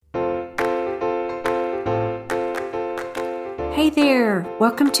Hey there!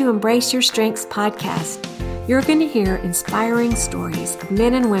 Welcome to Embrace Your Strengths podcast. You're going to hear inspiring stories of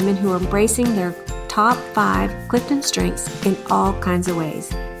men and women who are embracing their top 5 Clifton strengths in all kinds of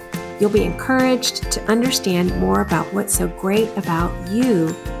ways. You'll be encouraged to understand more about what's so great about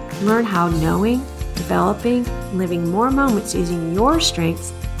you, learn how knowing, developing, and living more moments using your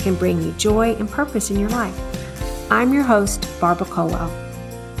strengths can bring you joy and purpose in your life. I'm your host, Barbara Colwell.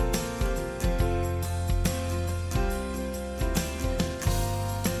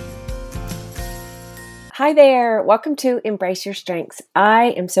 Hi there. Welcome to Embrace Your Strengths.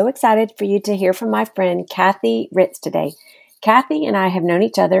 I am so excited for you to hear from my friend Kathy Ritz today. Kathy and I have known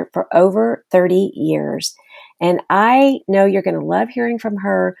each other for over 30 years, and I know you're going to love hearing from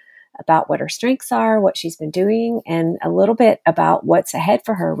her about what her strengths are, what she's been doing, and a little bit about what's ahead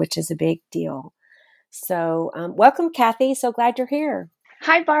for her, which is a big deal. So welcome, Kathy. So glad you're here.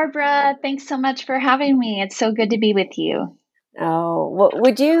 Hi, Barbara. Thanks so much for having me. It's so good to be with you. Oh, well,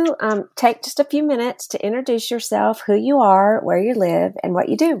 would you take just a few minutes to introduce yourself, who you are, where you live, and what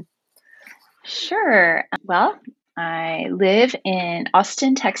you do? Sure. Well, I live in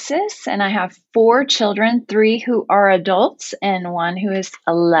Austin, Texas, and I have 4 children, 3 who are adults and 1 who is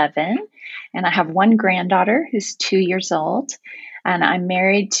 11. And I have 1 granddaughter who's 2 years old. And I'm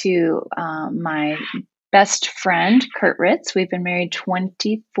married to my best friend, Kurt Ritz. We've been married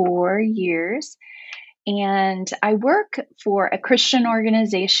 24 years. And I work for a Christian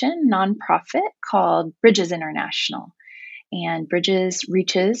organization, nonprofit called Bridges International. And Bridges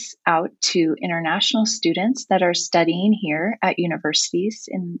reaches out to international students that are studying here at universities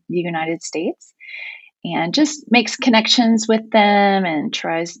in the United States and just makes connections with them and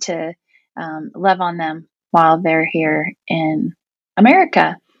tries to love on them while they're here in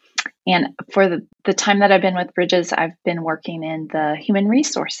America. And for the time that I've been with Bridges, I've been working in the human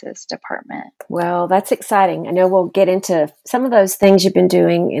resources department. Well, that's exciting. I know we'll get into some of those things you've been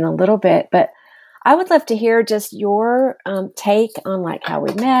doing in a little bit, but I would love to hear just your take on like how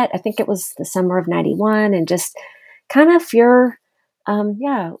we met. I think it was the summer of 91, and just kind of your,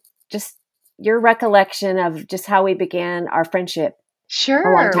 just your recollection of just how we began our friendship.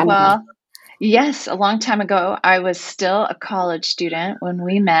 Sure. A long time ago. Yes, a long time ago. I was still a college student when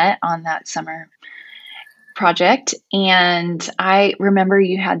we met on that summer project. And I remember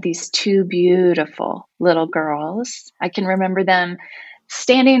you had these 2 beautiful little girls. I can remember them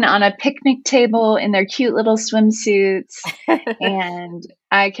standing on a picnic table in their cute little swimsuits. And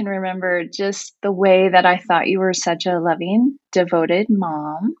I can remember just the way that I thought you were such a loving, devoted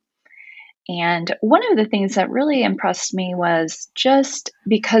mom. And one of the things that really impressed me was just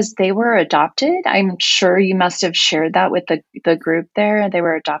because they were adopted. I'm sure you must have shared that with the group there. They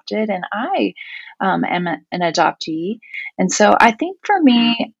were adopted, and I am an adoptee. And so I think for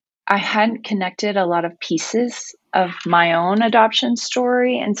me, I hadn't connected a lot of pieces of my own adoption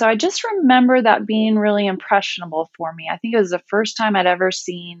story. And so I just remember that being really impressionable for me. I think it was the first time I'd ever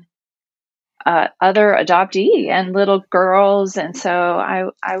seen other adoptee and little girls. And so I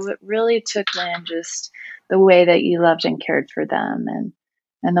really took in just the way that you loved and cared for them,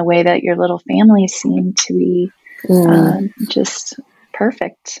 and the way that your little family seemed to be just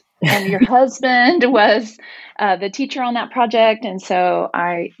perfect. And your husband was the teacher on that project. And so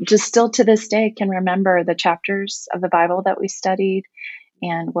I just still to this day can remember the chapters of the Bible that we studied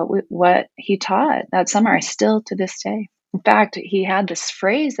and what he taught that summer. I still to this day. In fact, he had this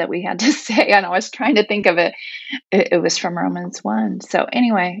phrase that we had to say, and I was trying to think of it. It was from Romans 1. So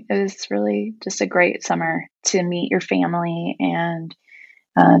anyway, it was really just a great summer to meet your family and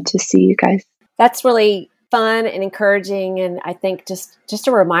to see you guys. That's really fun and encouraging. And I think just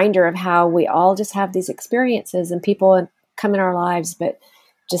a reminder of how we all just have these experiences and people come in our lives, but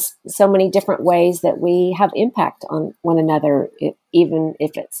just so many different ways that we have impact on one another, even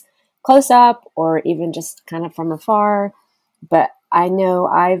if it's close up or even just kind of from afar. But I know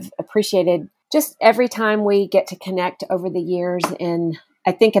I've appreciated just every time we get to connect over the years. And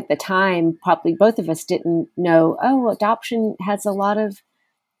I think at the time, probably both of us didn't know, adoption has a lot of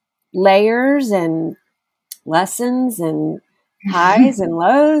layers and lessons and highs and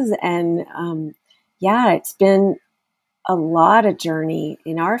lows. And it's been a lot of journey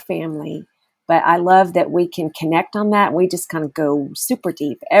in our family. But I love that we can connect on that. We just kind of go super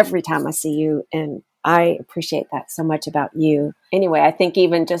deep every time I see you. And I appreciate that so much about you. Anyway, I think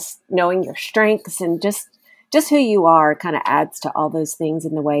even just knowing your strengths and just who you are kind of adds to all those things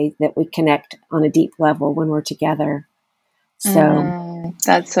in the way that we connect on a deep level when we're together. So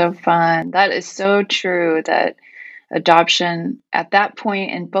that's so fun. That is so true, that adoption at that point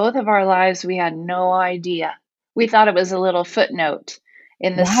in both of our lives, we had no idea. We thought it was a little footnote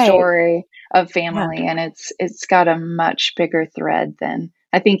in the story of Yeah. family, and it's got a much bigger thread than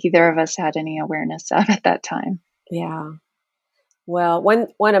I think either of us had any awareness of at that time. Yeah. Well,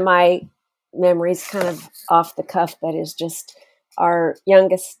 one of my memories, kind of off the cuff, but is just our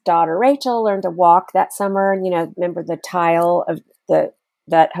youngest daughter, Rachel, learned to walk that summer. And, remember the tile of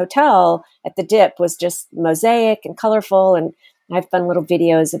that hotel at the Dip was just mosaic and colorful. And I have fun little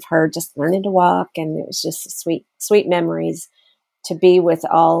videos of her just learning to walk. And it was just sweet, sweet memories to be with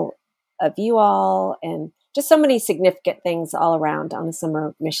all of you all, and just so many significant things all around on a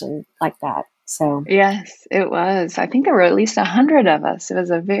summer mission like that. So, Yes, it was. I think there were at least 100 of us. It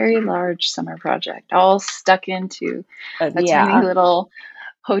was a very large summer project, all stuck into a tiny yeah, little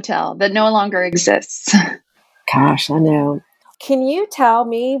hotel that no longer exists. gosh, I know. Can you tell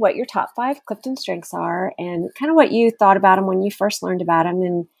me what your top 5 Clifton strengths are, and kind of what you thought about them when you first learned about them,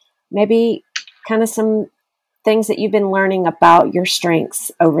 and maybe kind of some things that you've been learning about your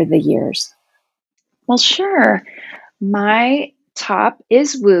strengths over the years? Well, sure. My top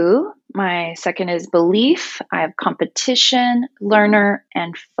is woo. My second is belief. I have competition, learner,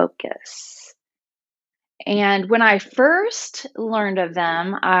 and focus. And when I first learned of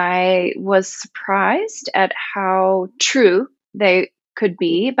them, I was surprised at how true they could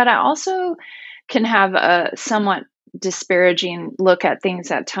be, but I also can have a somewhat disparaging look at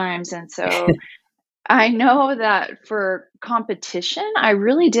things at times. And so I know that for competition, I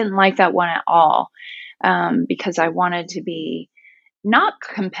really didn't like that one at all, because I wanted to be not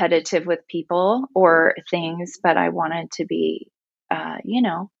competitive with people or things, but I wanted to be,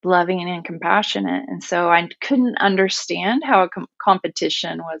 loving and compassionate. And so I couldn't understand how a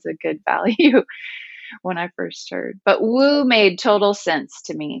competition was a good value when I first heard. But woo made total sense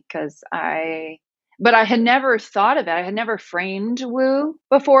to me but I had never thought of it. I had never framed woo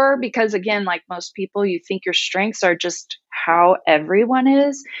before because, again, like most people, you think your strengths are just how everyone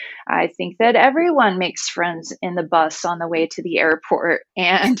is. I think that everyone makes friends in the bus on the way to the airport.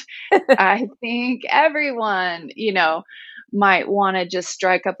 And I think everyone, might want to just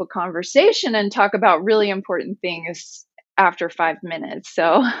strike up a conversation and talk about really important things after 5 minutes.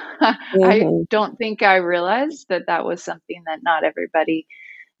 So I Mhm. don't think I realized that that was something that not everybody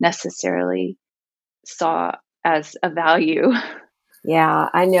necessarily saw as a value. Yeah,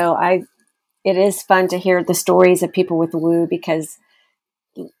 I know. It is fun to hear the stories of people with woo, because,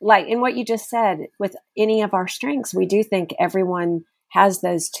 like in what you just said, with any of our strengths, we do think everyone has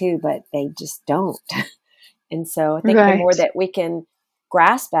those too, but they just don't. And so I think the more Right. that we can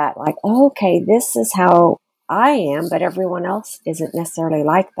grasp at, like, oh, okay, this is how I am, but everyone else isn't necessarily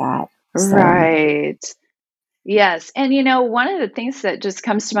like that. So, Right. Yes. And one of the things that just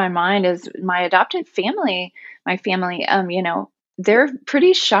comes to my mind is my adopted family, my family, they're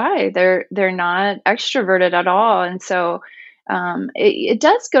pretty shy. They're not extroverted at all. And so it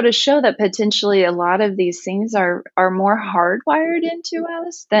does go to show that potentially a lot of these things are more hardwired into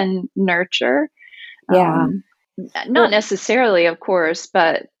us than nurture. yeah. Um, not Well, necessarily, of course,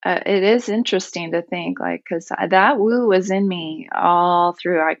 but it is interesting to think, like, because that woo was in me all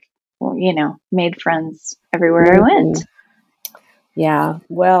through. Made friends everywhere I went. mhm. Yeah.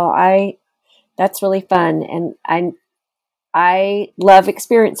 Well, that's really fun. And I love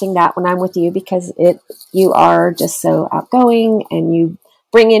experiencing that when I'm with you, because you are just so outgoing, and you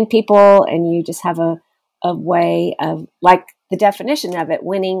bring in people, and you just have a way of, like the definition of it,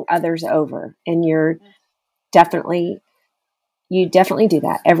 winning others over. And definitely, you definitely do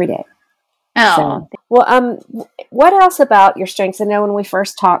that every day. Oh, So, well, what else about your strengths? I know when we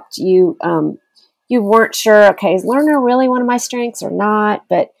first talked, you weren't sure, okay, is learner really one of my strengths or not?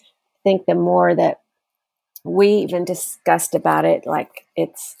 But I think the more that we even discussed about it, like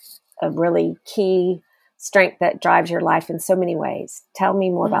it's a really key strength that drives your life in so many ways. Tell me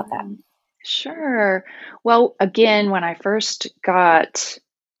more about that. mhm. Sure. Well, again, when I first got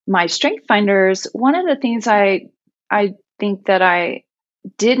my strength finders, one of the things I think that I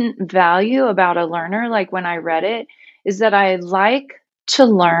didn't value about a learner, like when I read it, is that I like to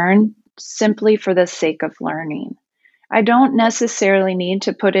learn simply for the sake of learning. I don't necessarily need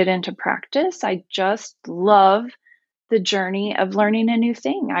to put it into practice. I just love the journey of learning a new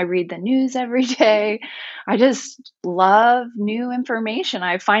thing. I read the news every day. I just love new information.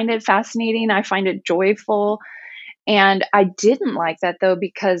 I find it fascinating. I find it joyful. And I didn't like that though,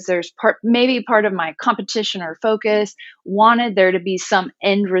 because maybe part of my competition or focus wanted there to be some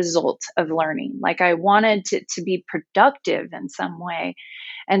end result of learning. Like I wanted to be productive in some way.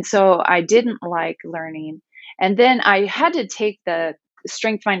 And so I didn't like learning. And then I had to take the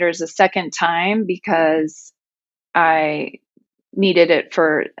Strength Finders a second time because I needed it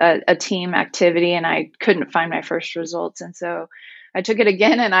for a team activity and I couldn't find my first results. And so I took it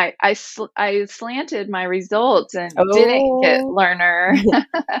again, and I slanted my results and didn't get Oh, learner.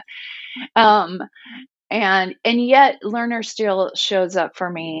 um, and yet learner still shows up for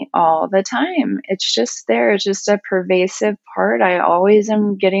me all the time. It's just there. It's just a pervasive part. I always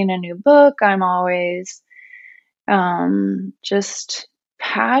am getting a new book. I'm always just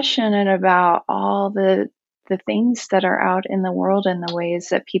passionate about all the things that are out in the world and the ways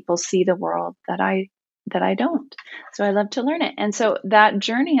that people see the world that I don't. So I love to learn it. And so that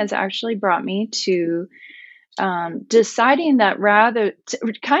journey has actually brought me to deciding that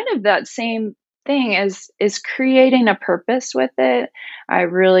kind of that same thing is creating a purpose with it. I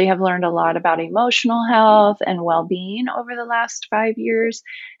really have learned a lot about emotional health and well-being over the last 5 years,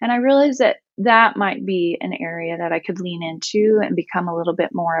 and I realized that that might be an area that I could lean into and become a little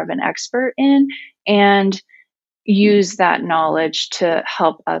bit more of an expert in, and use that knowledge to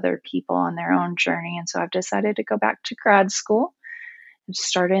help other people on their own journey. And so I've decided to go back to grad school and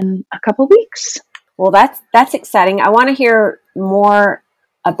start in a couple weeks. well, that's exciting. I want to hear more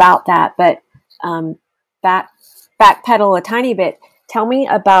about that, but backpedal a tiny bit. Tell me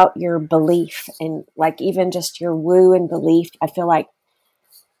about your belief and like even just your woo and belief. I feel like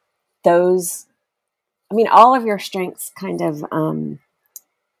those, I mean, all of your strengths kind of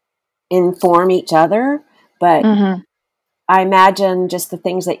inform each other, but Mm-hmm. I imagine just the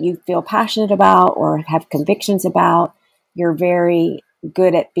things that you feel passionate about or have convictions about, you're very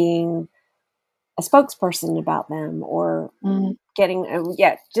good at being a spokesperson about them or getting,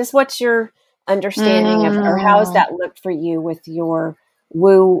 just what's your understanding of, or how has Mm-hmm. that looked for you with your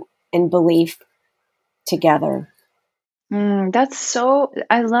woo and belief together?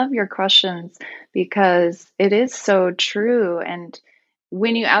 I love your questions because it is so true. And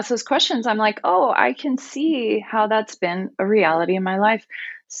when you ask those questions, I'm like, oh, I can see how that's been a reality in my life.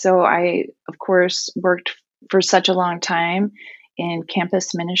 So I, of course, worked for such a long time in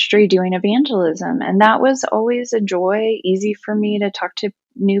campus ministry doing evangelism. And that was always a joy, easy for me to talk to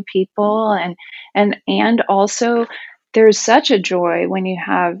new people and also there's such a joy when you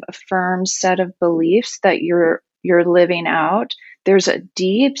have a firm set of beliefs that you're living out. There's a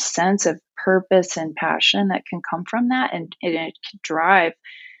deep sense of purpose and passion that can come from that, and it can drive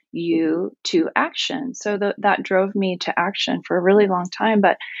you to action. So that drove me to action for a really long time.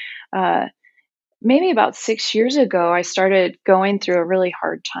 But uh, maybe about 6 years ago, I started going through a really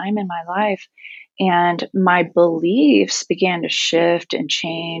hard time in my life. And my beliefs began to shift and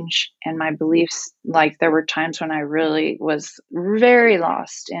change. And my beliefs, like there were times when I really was very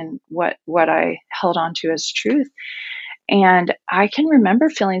lost in what I held on to as truth. And I can remember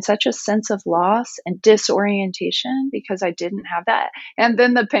feeling such a sense of loss and disorientation because I didn't have that. And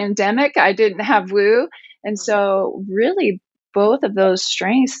then the pandemic, I didn't have Woo. And so, really, both of those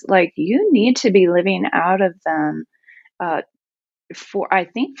strengths, like you need to be living out of them uh, I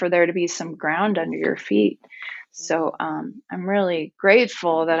think, for there to be some ground under your feet. So I'm really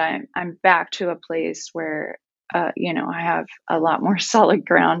grateful that I'm back to a place where I have a lot more solid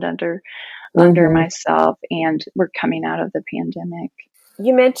ground under Mm-hmm. myself, and we're coming out of the pandemic.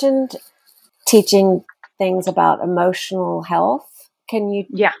 You mentioned teaching things about emotional health. Can you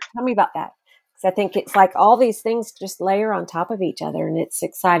Yeah. tell me about that? Because I think it's like all these things just layer on top of each other, and it's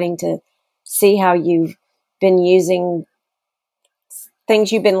exciting to see how you've been using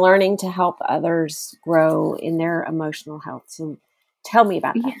things you've been learning to help others grow in their emotional health. So tell me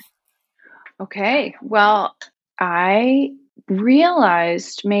about that. Yeah. Okay. Well, I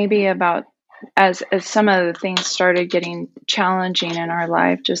realized maybe about as some of the things started getting challenging in our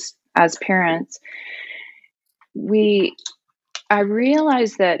life, just as parents, we I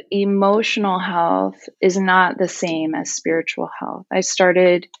realized that emotional health is not the same as spiritual health. I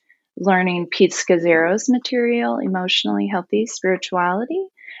started learning Pete Scazzero's material, Emotionally Healthy Spirituality.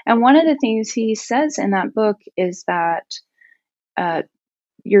 And one of the things he says in that book is that uh,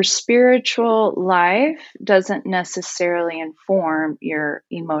 your spiritual life doesn't necessarily inform your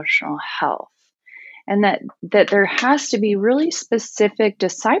emotional health. And that there has to be really specific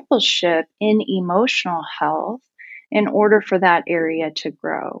discipleship in emotional health in order for that area to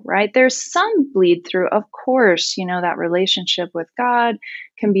grow, right? There's some bleed through, of course, that relationship with God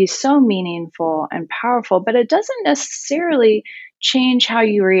can be so meaningful and powerful, but it doesn't necessarily change how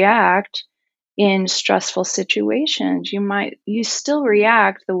you react in stressful situations. You still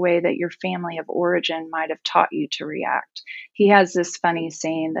react the way that your family of origin might have taught you to react. He has this funny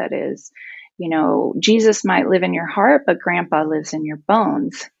saying that is, Jesus might live in your heart, but grandpa lives in your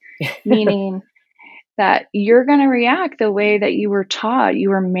bones, meaning that you're going to react the way that you were taught. You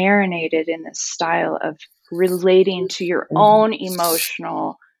were marinated in this style of relating to your Mm-hmm. own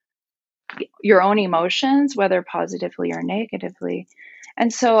emotional your own emotions, whether positively or negatively.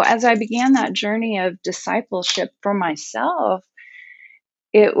 And so as I began that journey of discipleship for myself,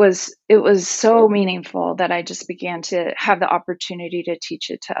 it was so meaningful that I just began to have the opportunity to teach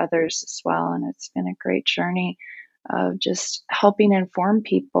it to others as well. And it's been a great journey of just helping inform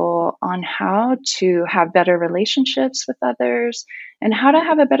people on how to have better relationships with others and how to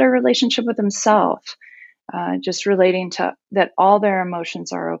have a better relationship with themselves. Just relating to that all their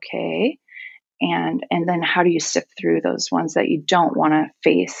emotions are okay, and then how do you sift through those ones that you don't want to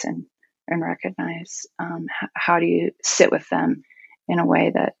face and recognize? How do you sit with them in a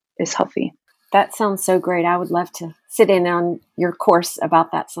way that is healthy? That sounds so great. I would love to sit in on your course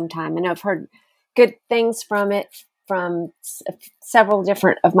about that sometime. And I've heard good things from it from several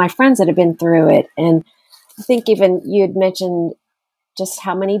different of my friends that have been through it. And I think even you had mentioned just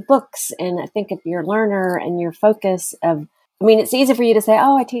how many books, and I think of your learner and your focus of, I mean, it's easy for you to say,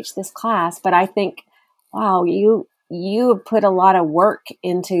 oh, I teach this class, but I think, wow, you have put a lot of work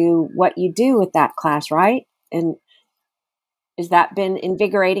into what you do with that class, right? And has that been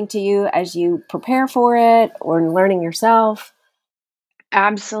invigorating to you as you prepare for it or learning yourself?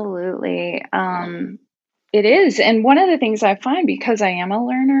 Absolutely. It is. And one of the things I find, because I am a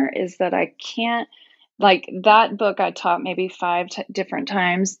learner, is that I can't, like that book I taught maybe five different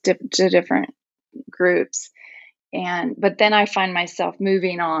times to different groups. But then I find myself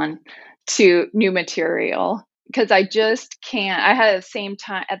moving on to new material because I just can't. I had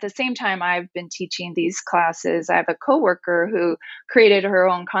at the same time I've been teaching these classes. I have a coworker who created her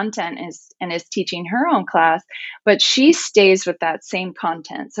own content and is teaching her own class, but she stays with that same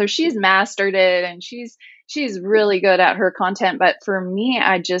content. So she's mastered it and she's really good at her content. But for me,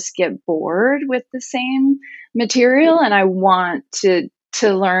 I just get bored with the same material and I want to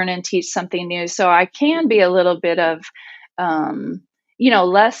learn and teach something new. So I can be a little bit of,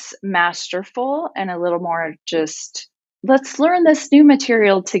 less masterful and a little more just, let's learn this new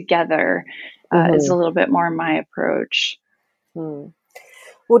material together, is a little bit more my approach. Well,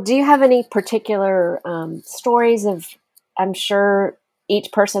 do you have any particular stories of, I'm sure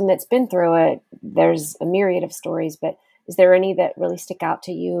each person that's been through it, there's a myriad of stories, but is there any that really stick out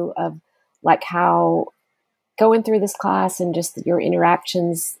to you of like how going through this class and just your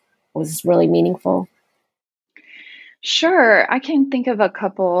interactions was really meaningful? Sure, I can think of a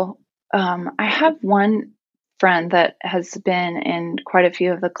couple. I have one friend that has been in quite a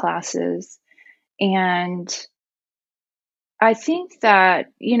few of the classes, and I think that,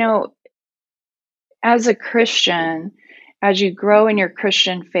 as a Christian, as you grow in your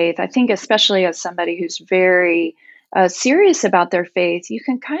Christian faith, I think, especially as somebody who's very serious about their faith, you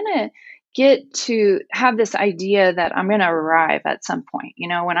can kind of get to have this idea that I'm going to arrive at some point.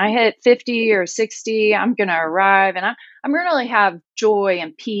 When I hit 50 or 60, I'm going to arrive and I'm going to really have joy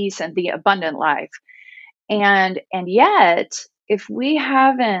and peace and the abundant life. And yet, if we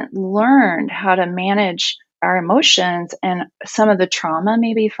haven't learned how to manage our emotions and some of the trauma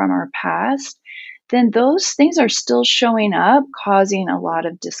maybe from our past, then those things are still showing up, causing a lot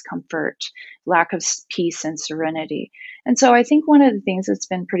of discomfort, lack of peace and serenity. And so I think one of the things that's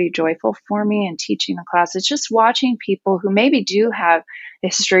been pretty joyful for me in teaching the class is just watching people who maybe do have a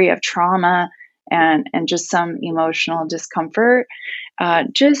history of trauma and just some emotional discomfort,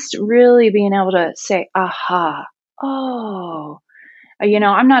 just really being able to say, aha, oh,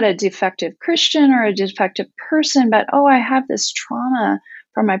 I'm not a defective Christian or a defective person, but oh, I have this trauma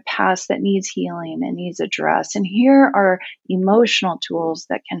from my past that needs healing and needs addressed. And here are emotional tools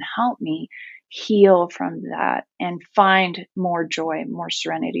that can help me heal from that and find more joy, more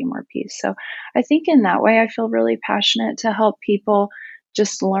serenity, more peace. So I think in that way, I feel really passionate to help people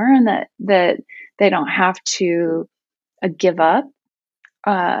just learn that they don't have to give up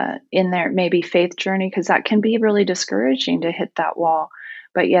in their maybe faith journey, because that can be really discouraging to hit that wall,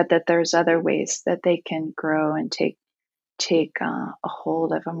 but yet that there's other ways that they can grow and take a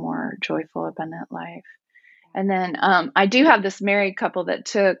hold of a more joyful, abundant life. And then I do have this married couple that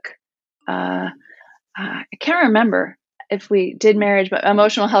took, I can't remember if we did marriage, but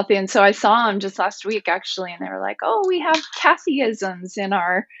emotional healthy. And so I saw them just last week actually, and they were like, "Oh, we have Kathyisms in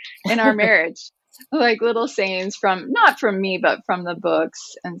our marriage." Like little sayings from, not from me, but from the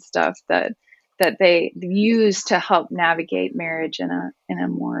books and stuff that they use to help navigate marriage in a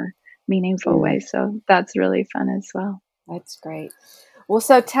more meaningful way. So that's really fun as well. That's great. Well,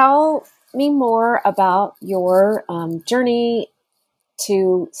 so tell me more about your journey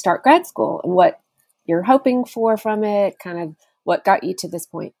to start grad school and what you're hoping for from it, kind of what got you to this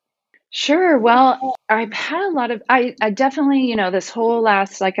point. Sure. Well, I've had a lot of, I definitely, this whole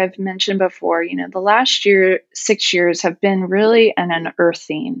last, like I've mentioned before, the last 6 years have been really an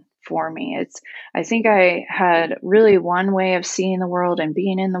unearthing for me. I think I had really one way of seeing the world and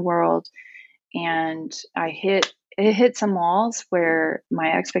being in the world, and it hit some walls where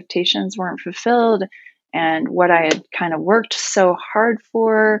my expectations weren't fulfilled, and what I had kind of worked so hard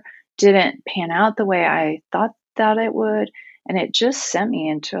for didn't pan out the way I thought that it would, and it just sent me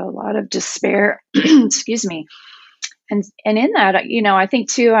into a lot of despair. Excuse me. And in that, I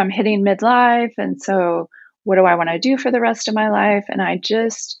think too, I'm hitting midlife, and so what do I want to do for the rest of my life? And I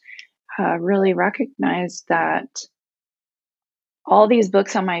just really recognized that all these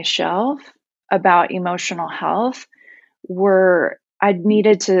books on my shelf about emotional health were I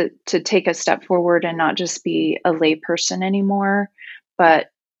needed to take a step forward and not just be a layperson anymore, but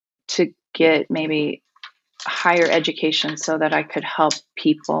to get maybe higher education so that I could help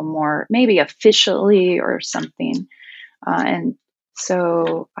people more, maybe officially or something. And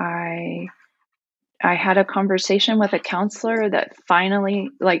so I had a conversation with a counselor that finally,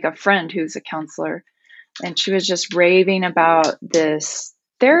 like a friend who's a counselor, and she was just raving about this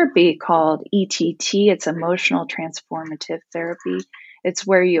therapy called ETT. It's emotional transformative therapy. It's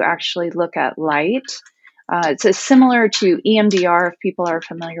where you actually look at light. It's similar to EMDR. If people are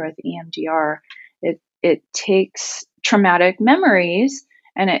familiar with EMDR, it takes traumatic memories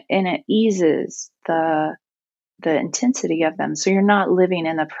and it eases the intensity of them. So you're not living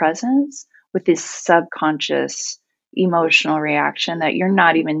in the presence with this subconscious emotional reaction that you're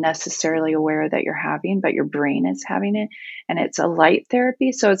not even necessarily aware that you're having, but your brain is having it. And it's a light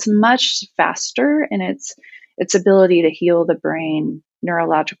therapy. So it's much faster in its ability to heal the brain,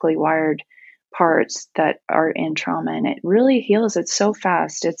 neurologically wired parts that are in trauma. And it really heals it so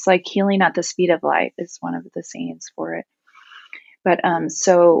fast. It's like healing at the speed of light is one of the sayings for it. But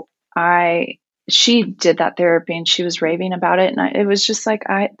so she did that therapy and she was raving about it. And it was just like,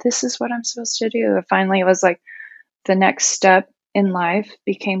 this is what I'm supposed to do. Finally, it was like the next step in life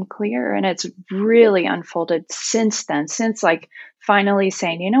became clear, and it's really unfolded since then, since like finally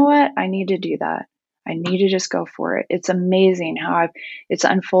saying, you know what, I need to do that. I need to just go for it. It's amazing how it's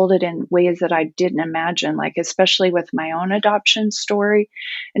unfolded in ways that I didn't imagine, like especially with my own adoption story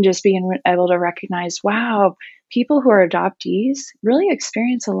and just being able to recognize, wow, people who are adoptees really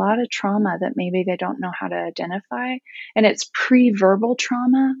experience a lot of trauma that maybe they don't know how to identify. And it's pre-verbal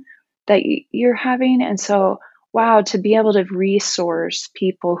trauma that you're having. And so, wow, to be able to resource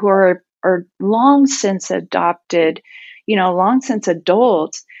people who are long since adopted, long since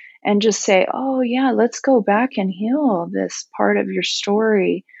adults, and just say, oh, yeah, let's go back and heal this part of your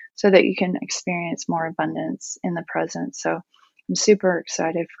story so that you can experience more abundance in the present. So I'm super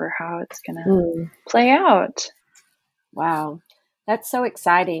excited for how it's going to play out. Wow. That's so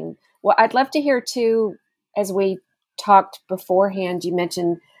exciting. Well, I'd love to hear too, as we talked beforehand, you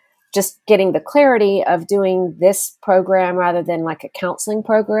mentioned just getting the clarity of doing this program rather than like a counseling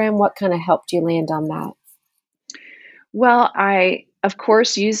program. What kind of helped you land on that? Well, I, of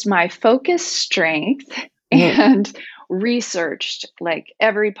course, used my focus strength and researched like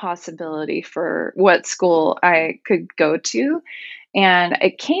every possibility for what school I could go to. And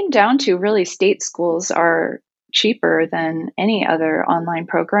it came down to really state schools are cheaper than any other online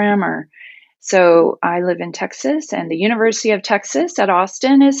program. So I live in Texas, and the University of Texas at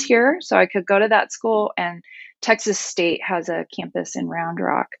Austin is here. So I could go to that school, and Texas State has a campus in Round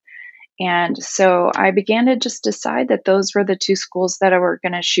Rock. And so I began to just decide that those were the two schools that I were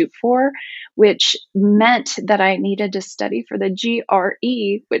going to shoot for, which meant that I needed to study for the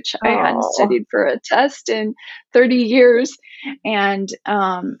GRE, which I hadn't studied for a test in 30 years. And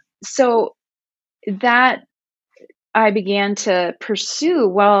so that I began to pursue.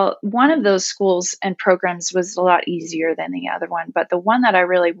 Well, one of those schools and programs was a lot easier than the other one, but the one that I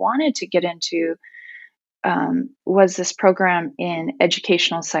really wanted to get into was this program in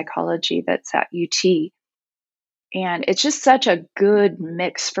educational psychology that's at UT. And it's just such a good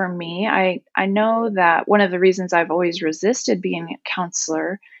mix for me. I know that one of the reasons I've always resisted being a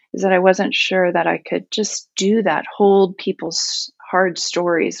counselor is that I wasn't sure that I could just do that, hold people's hard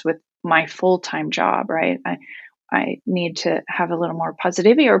stories with my full-time job, right? I need to have a little more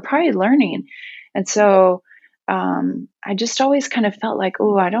positivity or probably learning. And so I just always kind of felt like,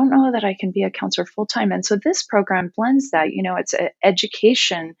 oh, I don't know that I can be a counselor full-time. And so this program blends that, it's an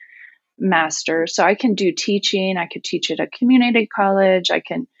education master. So I can do teaching. I could teach at a community college. I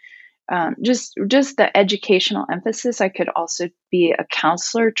can just the educational emphasis. I could also be a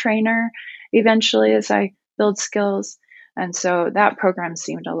counselor trainer eventually as I build skills. And so that program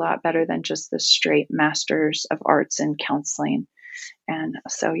seemed a lot better than just the straight Masters of Arts in Counseling. And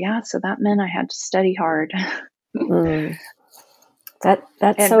so, so that meant I had to study hard.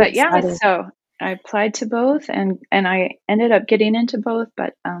 That's so exciting. So I applied to both, and I ended up getting into both,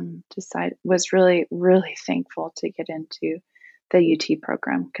 but was really really thankful to get into the UT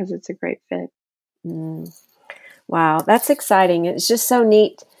program because it's a great fit. Mm. Wow, that's exciting. It's just so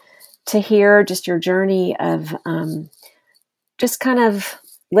neat to hear just your journey of just kind of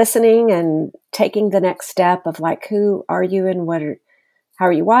listening and taking the next step of like, who are you and how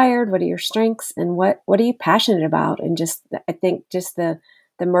are you wired? What are your strengths and what are you passionate about? And just, I think just the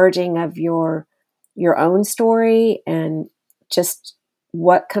merging of your own story and just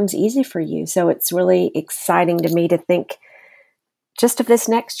what comes easy for you. So it's really exciting to me to think just of this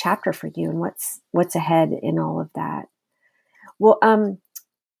next chapter for you and what's ahead in all of that. Well,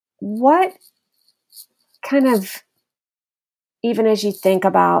 what kind of, even as you think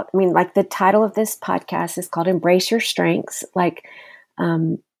about, I mean, like the title of this podcast is called Embrace Your Strengths. Like,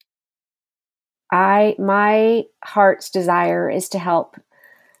 my heart's desire is to help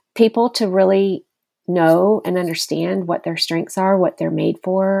people to really know and understand what their strengths are, what they're made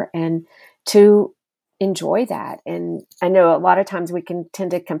for, and to enjoy that. And I know a lot of times we can tend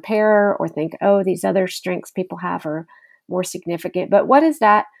to compare or think, oh, these other strengths people have are more significant. But what has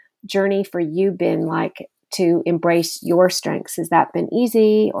that journey for you been like to embrace your strengths? Has that been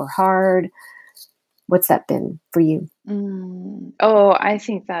easy or hard? What's that been for you? Oh, I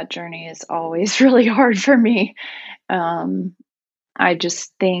think that journey is always really hard for me. I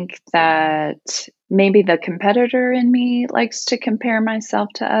just think that maybe the competitor in me likes to compare myself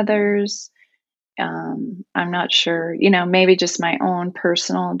to others. I'm not sure, maybe just my own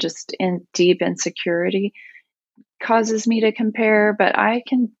personal, just in deep insecurity causes me to compare, but I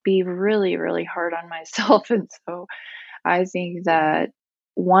can be really, really hard on myself. And so I think that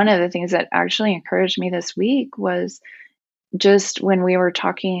one of the things that actually encouraged me this week was just when we were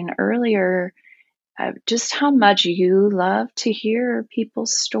talking earlier, just how much you love to hear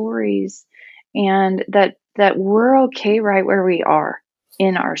people's stories and that we're okay right where we are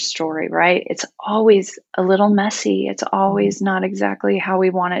in our story, right? It's always a little messy. It's always not exactly how we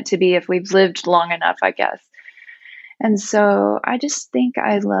want it to be if we've lived long enough, I guess. And so I just think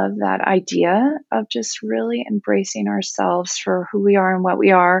I love that idea of just really embracing ourselves for who we are and what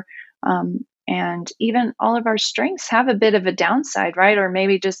we are. And even all of our strengths have a bit of a downside, right? Or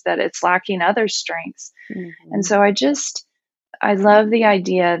maybe just that it's lacking other strengths. Mm-hmm. And so I love the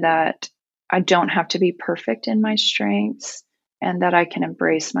idea that I don't have to be perfect in my strengths and that I can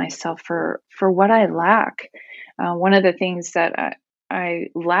embrace myself for what I lack. One of the things that I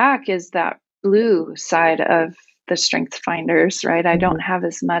lack is that blue side of the strength finders, right? I don't have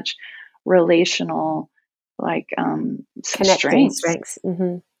as much relational, like, Connecting strengths.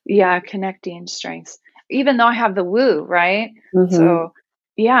 Mm-hmm. Yeah, connecting strengths, even though I have the woo, right? Mm-hmm. So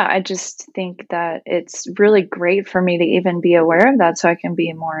yeah, I just think that it's really great for me to even be aware of that so I can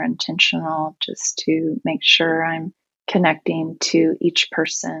be more intentional just to make sure I'm connecting to each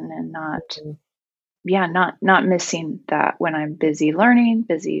person and not missing that when I'm busy learning,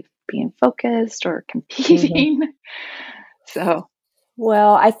 busy being focused or competing. Mm-hmm. So,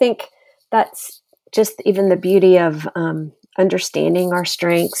 well, I think that's just even the beauty of understanding our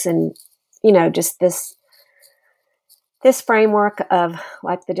strengths and, just this framework of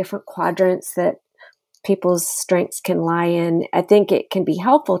like the different quadrants that people's strengths can lie in. I think it can be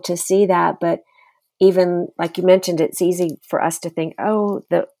helpful to see that, but even like you mentioned, it's easy for us to think, oh,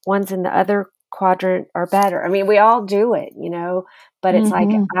 the ones in the other quadrant are better. I mean, we all do it, but it's like,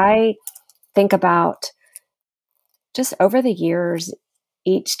 I think about just over the years,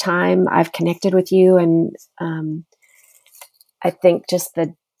 each time I've connected with you and I think just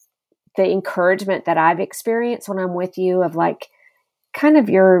the encouragement that I've experienced when I'm with you of like kind of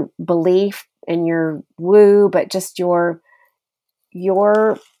your belief and your woo, but just your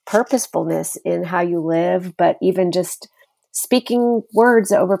purposefulness in how you live, but even just speaking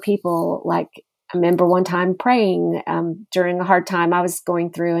words over people. Like I remember one time praying during a hard time I was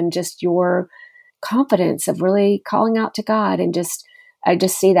going through, and just your confidence of really calling out to God, and I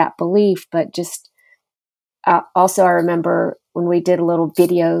just see that belief. But just also, I remember when we did little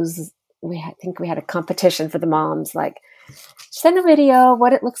videos, I think we had a competition for the moms, like send a video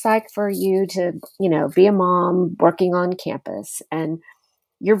what it looks like for you to, be a mom working on campus. And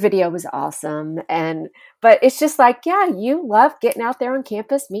your video was awesome. But it's just like, yeah, you love getting out there on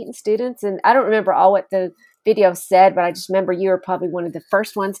campus, meeting students. And I don't remember all what the video said, but I just remember you were probably one of the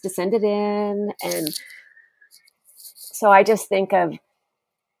first ones to send it in. And so I just think of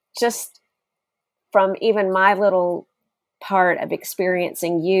just from even my little part of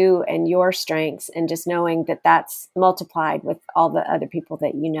experiencing you and your strengths, and just knowing that that's multiplied with all the other people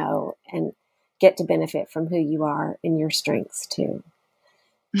that and get to benefit from who you are and your strengths too.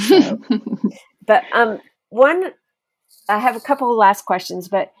 So But I have a couple of last questions,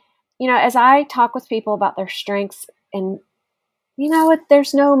 but as I talk with people about their strengths, and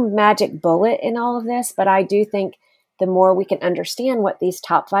there's no magic bullet in all of this, but I do think the more we can understand what these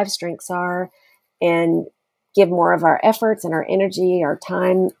top 5 strengths are and give more of our efforts and our energy, our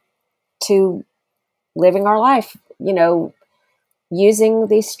time to living our life, using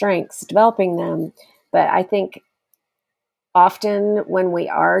these strengths, developing them. But I think often when we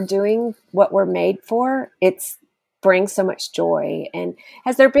are doing what we're made for, it brings so much joy. And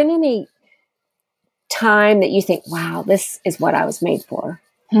has there been any time that you think, wow, this is what I was made for?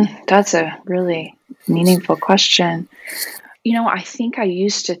 That's a really meaningful question. I think I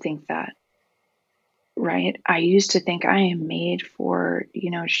used to think that, right? I used to think I am made for,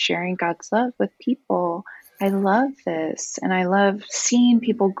 sharing God's love with people. I love this. And I love seeing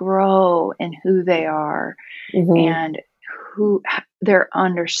people grow in who they are and who their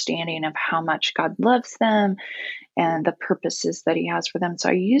understanding of how much God loves them and the purposes that he has for them. So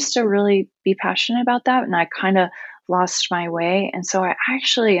I used to really be passionate about that, and I kind of lost my way. And so I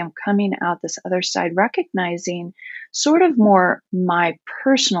actually am coming out this other side, recognizing sort of more my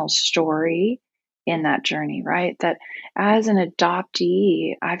personal story in that journey, right? That as an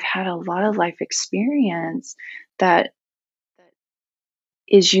adoptee, I've had a lot of life experience that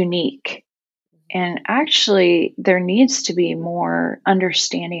is unique. And actually, there needs to be more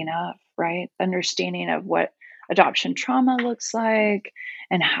understanding of, right? Understanding of what adoption trauma looks like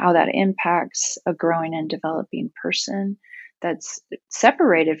and how that impacts a growing and developing person that's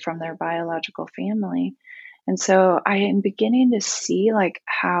separated from their biological family. And so I am beginning to see like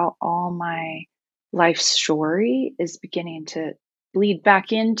how all my life story is beginning to bleed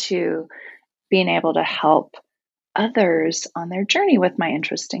back into being able to help others on their journey with my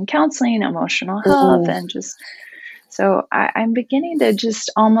interest in counseling, emotional health, and just so I'm beginning to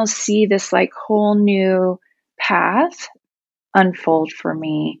just almost see this like whole new path unfold for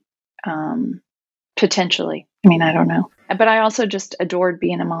me, potentially. I mean, I don't know, but I also just adored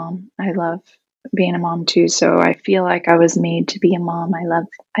being a mom. I love being a mom too. So I feel like I was made to be a mom. I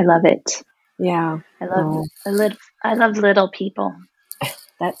love it. Yeah, I love little people.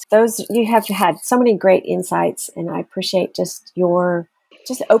 You have had so many great insights, and I appreciate just your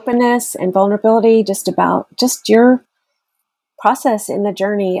openness and vulnerability about your process in the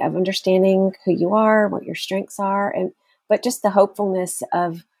journey of understanding who you are, what your strengths are, but just the hopefulness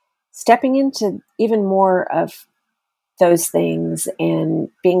of stepping into even more of those things and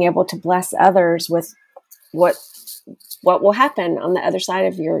being able to bless others with what will happen on the other side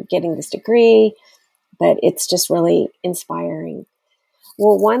of your getting this degree. But it's just really inspiring.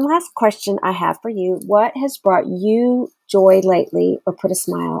 Well, one last question I have for you. What has brought you joy lately or put a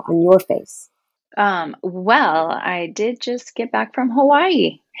smile on your face? Well, I did just get back from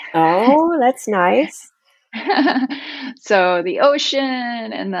Hawaii. Oh, that's nice. So the ocean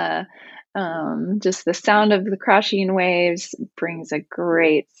and the just the sound of the crashing waves brings a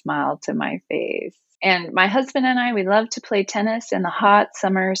great smile to my face. And my husband and I, we love to play tennis in the hot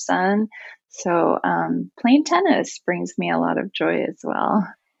summer sun. So playing tennis brings me a lot of joy as well.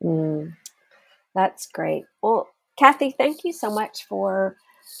 That's great. Well, Kathy, thank you so much for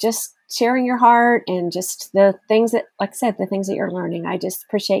just sharing your heart and just the things that, like I said, the things that you're learning. I just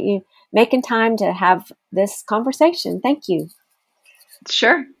appreciate you making time to have this conversation. Thank you.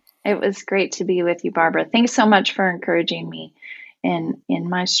 Sure. It was great to be with you, Barbara. Thanks so much for encouraging me in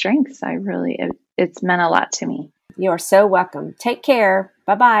my strengths. It's meant a lot to me. You are so welcome. Take care.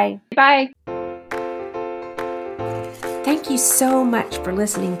 Bye-bye. Bye. Thank you so much for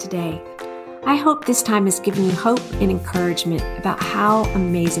listening today. I hope this time has given you hope and encouragement about how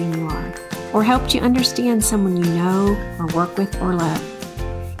amazing you are, or helped you understand someone you know or work with or love.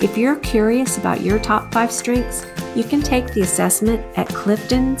 If you're curious about your top 5 strengths, you can take the assessment at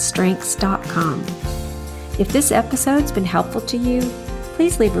cliftonstrengths.com. If this episode's been helpful to you,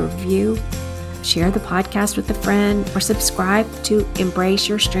 please leave a review, share the podcast with a friend, or subscribe to Embrace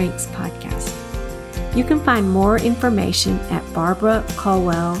Your Strengths podcast. You can find more information at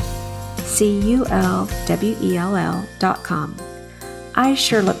barbaraculwell.com. I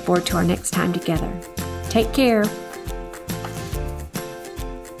sure look forward to our next time together. Take care.